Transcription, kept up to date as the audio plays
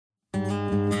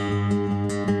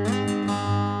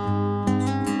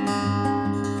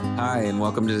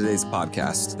welcome to today's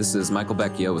podcast. This is Michael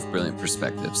Becchio with Brilliant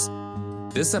Perspectives.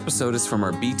 This episode is from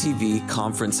our BTV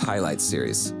Conference Highlights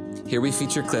series. Here we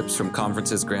feature clips from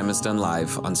conferences Graham has done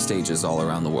live on stages all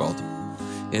around the world.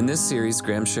 In this series,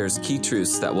 Graham shares key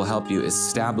truths that will help you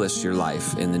establish your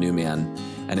life in the new man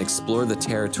and explore the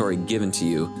territory given to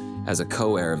you as a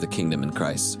co-heir of the kingdom in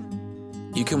Christ.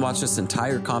 You can watch this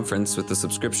entire conference with the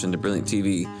subscription to Brilliant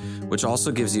TV, which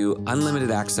also gives you unlimited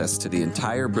access to the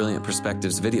entire Brilliant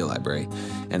Perspectives video library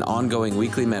and ongoing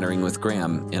weekly mentoring with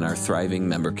Graham in our thriving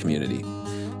member community.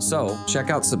 So check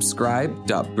out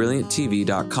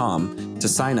subscribe.brillianttv.com to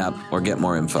sign up or get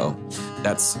more info.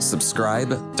 That's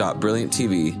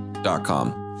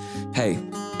subscribe.brillianttv.com. Hey,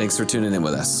 thanks for tuning in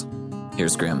with us.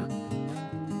 Here's Graham.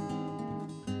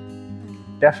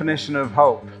 Definition of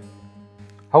hope.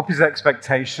 Hope is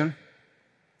expectation.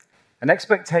 And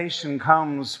expectation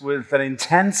comes with an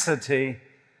intensity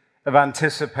of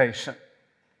anticipation.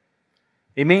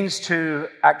 It means to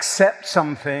accept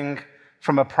something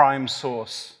from a prime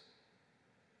source.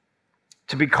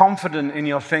 To be confident in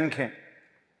your thinking.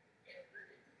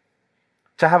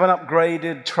 To have an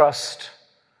upgraded trust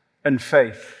and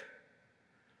faith.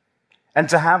 And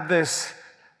to have this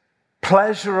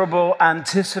pleasurable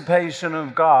anticipation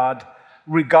of God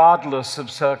regardless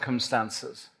of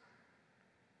circumstances.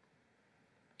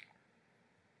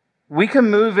 We can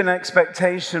move in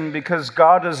expectation because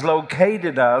God has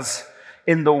located us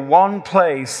in the one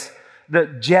place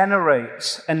that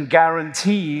generates and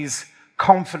guarantees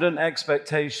confident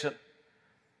expectation.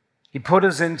 He put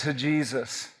us into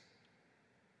Jesus.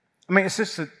 I mean,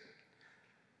 it's a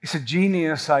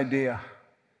genius idea.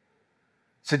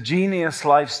 It's a genius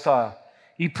lifestyle.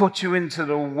 He put you into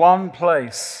the one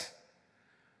place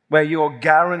where you're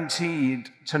guaranteed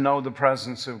to know the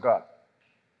presence of God.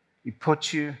 He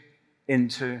put you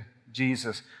into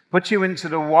Jesus. Put you into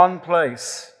the one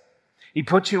place. He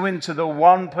put you into the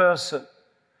one person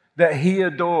that He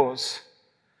adores.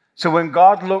 So when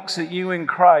God looks at you in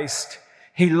Christ,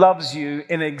 He loves you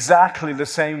in exactly the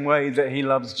same way that He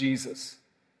loves Jesus.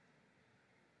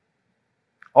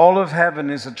 All of heaven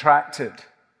is attracted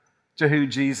to who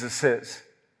Jesus is.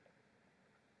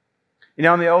 You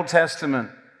know, in the Old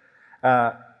Testament,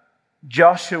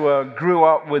 Joshua grew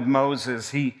up with Moses.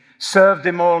 He served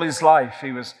him all his life.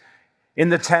 He was in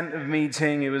the tent of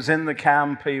meeting. He was in the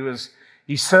camp.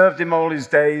 He served him all his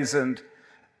days. And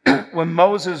when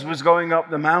Moses was going up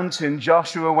the mountain,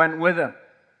 Joshua went with him.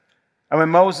 And when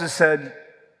Moses said,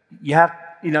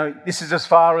 this is as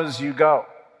far as you go,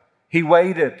 he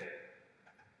waited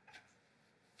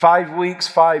 5 weeks,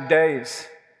 5 days.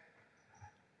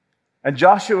 And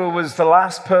Joshua was the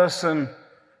last person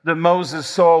that Moses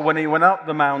saw when he went up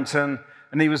the mountain,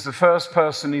 and he was the first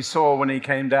person he saw when he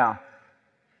came down.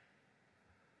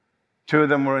 Two of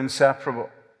them were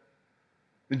inseparable.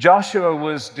 Joshua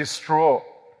was distraught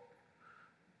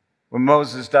when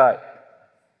Moses died.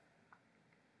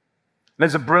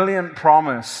 There's a brilliant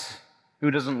promise.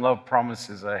 Who doesn't love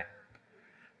promises, eh?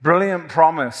 Brilliant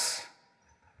promise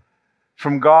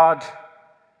from God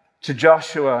to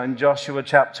Joshua in Joshua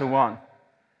chapter 1,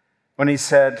 when he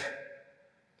said,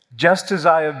 "Just as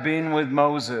I have been with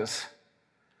Moses,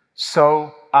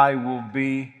 so I will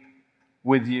be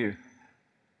with you."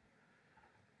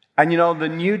 And you know, the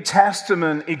New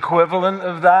Testament equivalent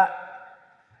of that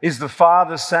is the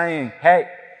Father saying, hey,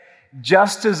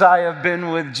 just as I have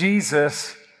been with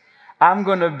Jesus, I'm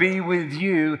going to be with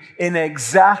you in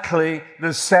exactly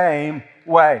the same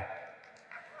way.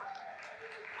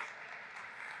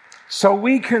 So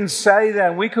we can say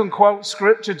then, we can quote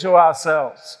scripture to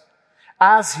ourselves.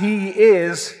 As He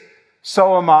is,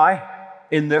 so am I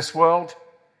in this world.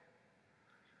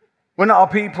 We're not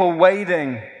a people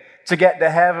waiting to get to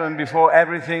heaven before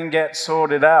everything gets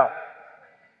sorted out.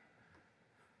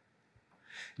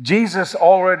 Jesus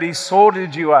already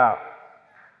sorted you out.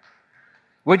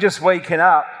 We're just waking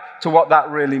up to what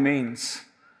that really means.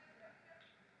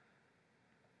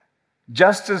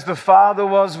 Just as the Father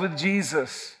was with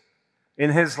Jesus in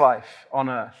His life on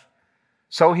earth,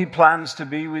 so He plans to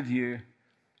be with you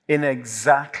in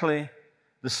exactly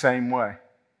the same way.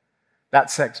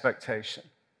 That's expectation.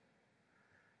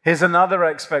 Here's another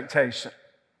expectation.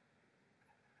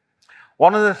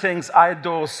 One of the things, I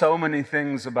adore so many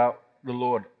things about the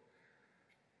Lord.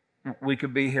 We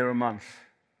could be here a month.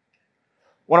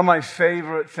 One of my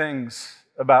favorite things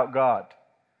about God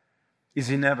is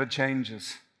He never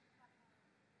changes.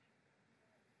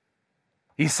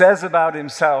 He says about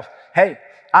Himself, hey,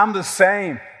 I'm the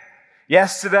same.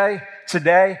 Yesterday,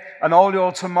 today, and all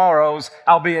your tomorrows,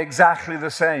 I'll be exactly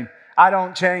the same. I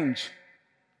don't change.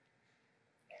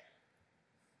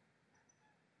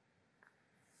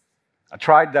 I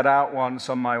tried that out once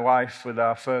on my wife with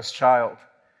our first child.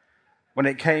 When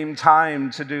it came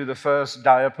time to do the first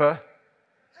diaper,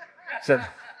 I said,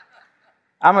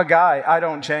 I'm a guy, I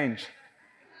don't change.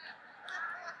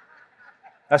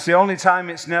 That's the only time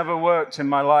it's never worked in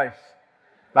my life,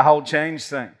 the whole change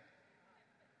thing.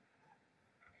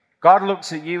 God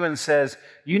looks at you and says,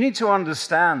 you need to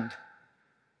understand,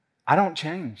 I don't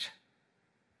change.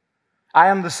 I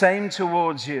am the same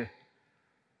towards you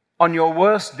on your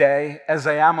worst day as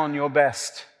I am on your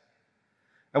best.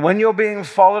 And when you're being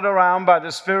followed around by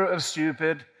the spirit of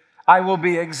stupid, I will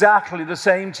be exactly the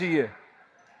same to you.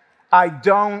 I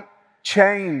don't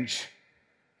change.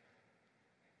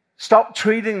 Stop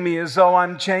treating me as though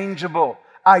I'm changeable.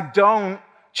 I don't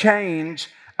change.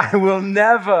 I will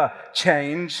never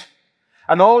change.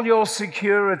 And all your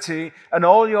security and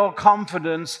all your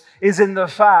confidence is in the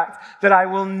fact that I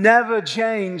will never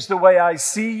change the way I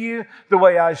see you, the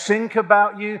way I think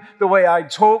about you, the way I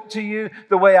talk to you,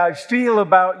 the way I feel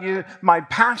about you, my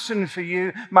passion for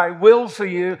you, my will for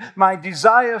you, my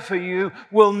desire for you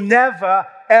will never,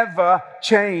 ever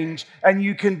change, and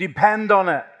you can depend on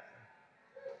it.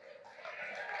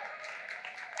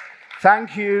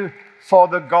 Thank you for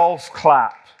the golf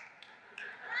clap.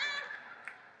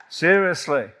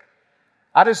 Seriously.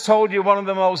 I just told you one of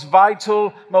the most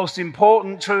vital, most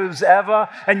important truths ever,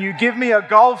 and you give me a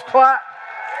golf clap?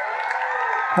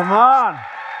 Come on.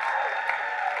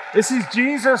 This is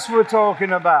Jesus we're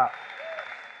talking about.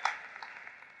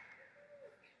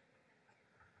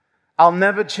 I'll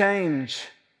never change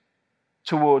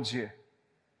towards you.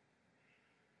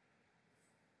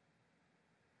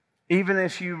 Even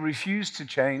if you refuse to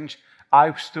change,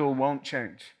 I still won't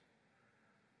change.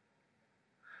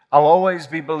 I'll always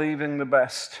be believing the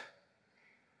best.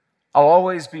 I'll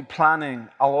always be planning.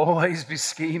 I'll always be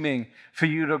scheming for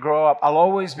you to grow up. I'll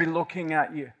always be looking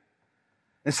at you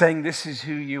and saying, this is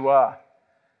who you are.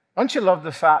 Don't you love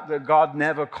the fact that God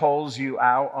never calls you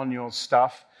out on your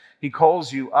stuff? He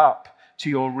calls you up to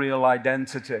your real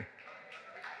identity.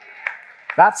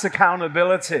 That's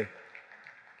accountability.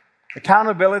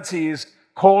 Accountability is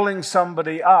calling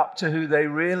somebody up to who they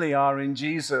really are in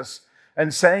Jesus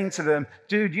and saying to them,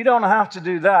 dude, you don't have to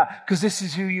do that because this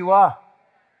is who you are.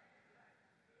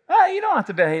 You don't have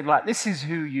to behave like this is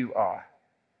who you are.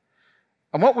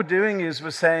 And what we're doing is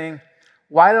we're saying,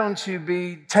 why don't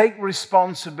you take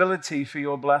responsibility for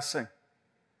your blessing?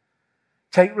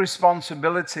 Take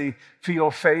responsibility for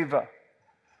your favor.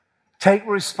 Take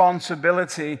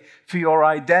responsibility for your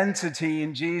identity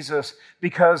in Jesus,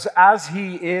 because as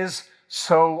He is,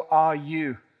 so are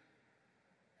you.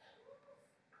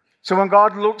 So when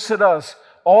God looks at us,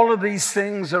 all of these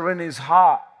things are in His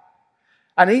heart.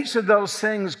 And each of those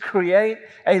things create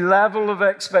a level of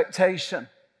expectation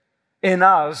in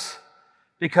us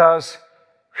because,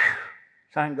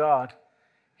 thank God,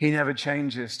 He never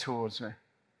changes towards me.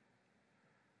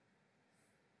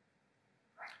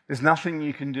 There's nothing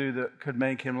you can do that could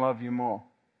make Him love you more.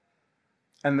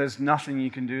 And there's nothing you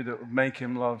can do that would make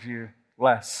Him love you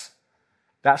less.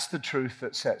 That's the truth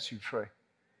that sets you free.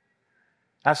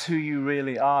 That's who you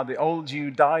really are. The old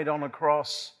you died on a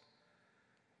cross.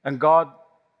 And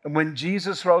when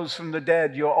Jesus rose from the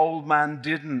dead, your old man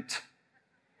didn't.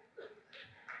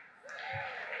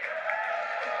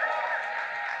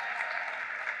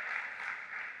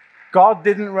 God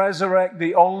didn't resurrect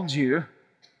the old you.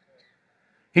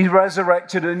 He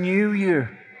resurrected a new you.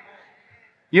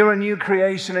 You're a new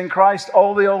creation in Christ.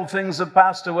 All the old things have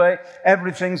passed away.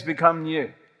 Everything's become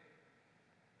new.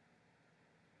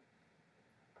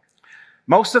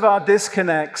 Most of our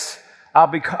disconnects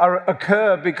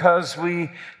occur because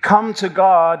we come to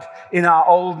God in our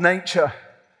old nature.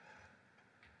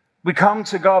 We come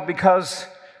to God because,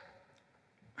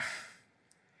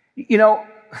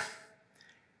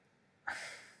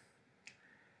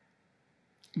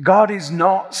 God is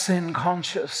not sin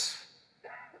conscious.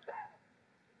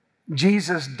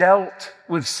 Jesus dealt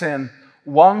with sin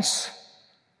once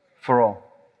for all.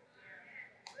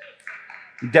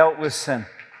 He dealt with sin.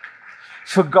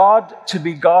 For God to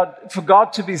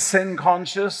be sin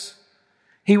conscious,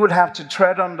 He would have to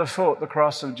tread underfoot the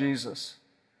cross of Jesus.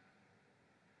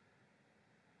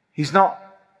 He's not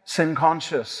sin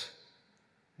conscious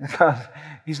because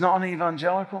He's not an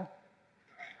evangelical.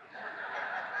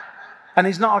 And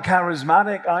He's not a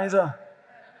charismatic either.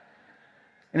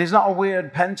 And He's not a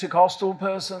weird Pentecostal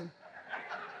person.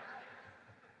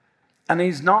 And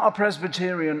He's not a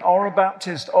Presbyterian or a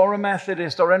Baptist or a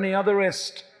Methodist or any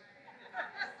otherist.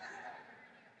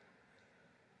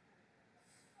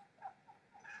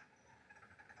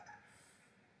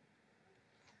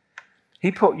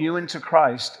 He put you into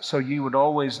Christ so you would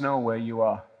always know where you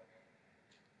are.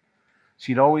 So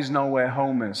you'd always know where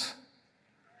home is.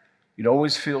 You'd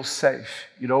always feel safe.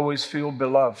 You'd always feel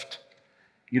beloved.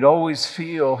 You'd always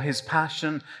feel his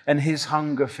passion and his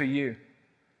hunger for you.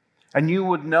 And you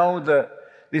would know that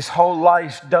this whole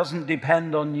life doesn't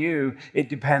depend on you, it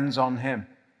depends on him.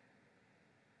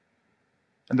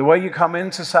 And the way you come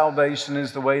into salvation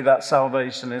is the way that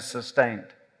salvation is sustained.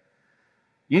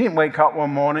 You didn't wake up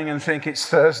one morning and think it's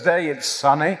Thursday, it's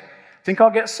sunny, think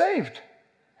I'll get saved.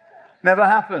 Never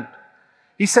happened.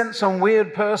 He sent some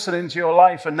weird person into your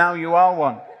life and now you are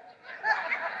one.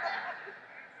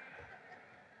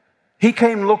 He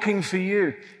came looking for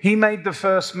you. He made the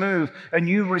first move and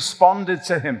you responded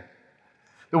to him.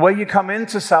 The way you come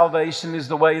into salvation is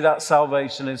the way that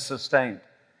salvation is sustained.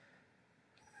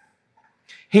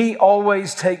 He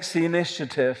always takes the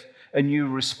initiative and you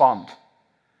respond.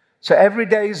 So every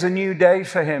day is a new day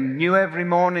for him. New every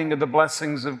morning are the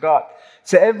blessings of God.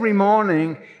 So every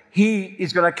morning he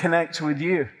is going to connect with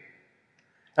you.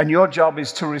 And your job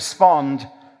is to respond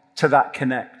to that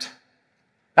connect.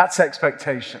 That's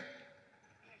expectation.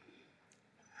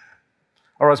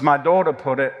 Or as my daughter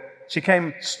put it, she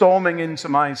came storming into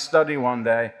my study one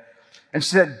day and she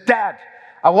said, Dad,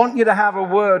 I want you to have a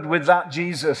word with that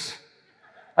Jesus.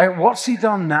 I went, what's he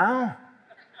done now?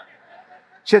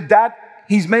 She said, Dad,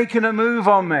 he's making a move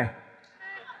on me.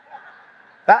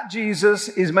 That Jesus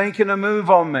is making a move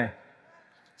on me.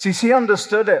 See, she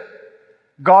understood it.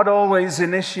 God always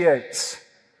initiates.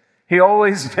 He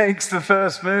always makes the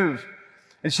first move.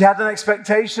 And she had an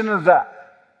expectation of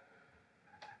that.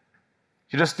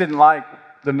 She just didn't like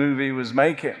the move he was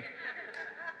making.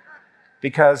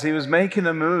 Because he was making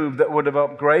a move that would have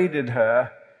upgraded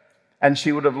her and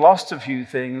she would have lost a few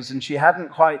things and she hadn't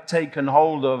quite taken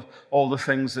hold of all the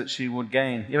things that she would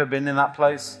gain. You ever been in that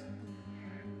place?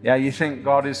 Yeah, you think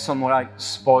God is some like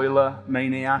spoiler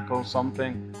maniac or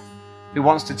something who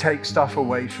wants to take stuff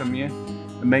away from you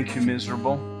and make you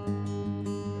miserable.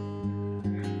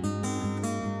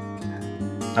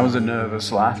 That was a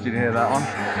nervous laugh. Did you hear that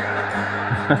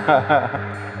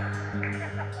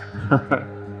one?